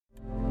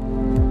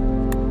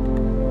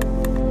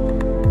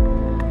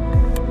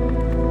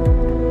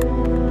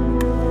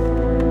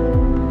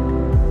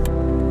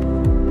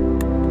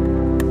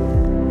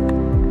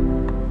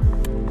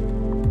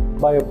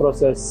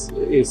bioprocess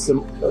is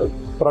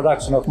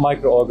production of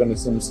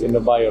microorganisms in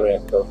a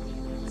bioreactor.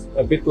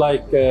 A bit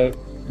like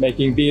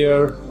making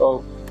beer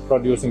or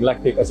producing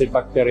lactic acid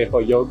bacteria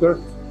for yogurt.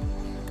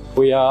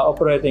 We are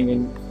operating in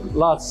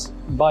large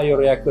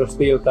bioreactor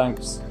steel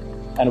tanks,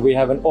 and we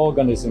have an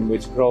organism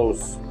which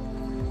grows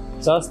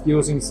just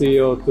using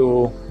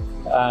CO2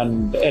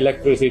 and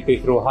electricity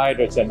through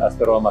hydrogen as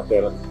the raw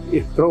material.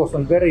 It grows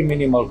on very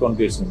minimal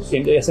conditions.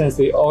 In essence,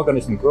 the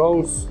organism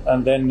grows,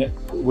 and then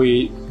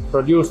we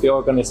produce the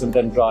organism,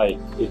 then dry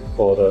it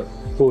for the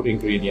food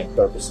ingredient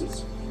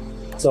purposes.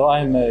 So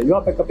I'm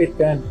Juha-Pekka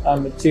Pitkänen.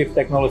 I'm the Chief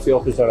Technology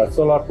Officer at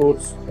Solar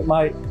Foods.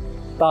 My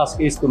task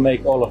is to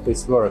make all of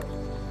this work.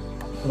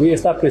 We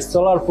established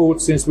Solar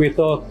Foods since we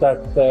thought that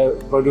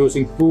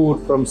producing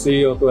food from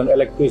CO2 and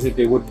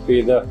electricity would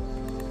be the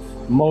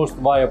most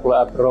viable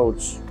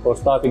approach for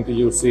starting to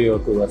use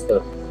CO2 as the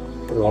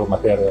raw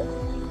material.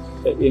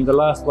 In the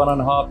last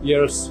 1.5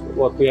 years,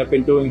 what we have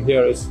been doing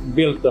here is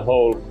build the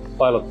whole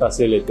pilot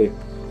facility.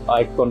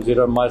 I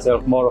consider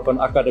myself more of an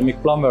academic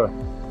plumber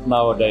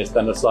nowadays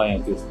than a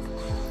scientist.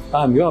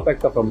 I'm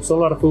Juha-Pekka from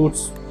Solar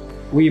Foods.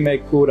 We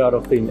make food out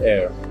of thin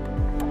air.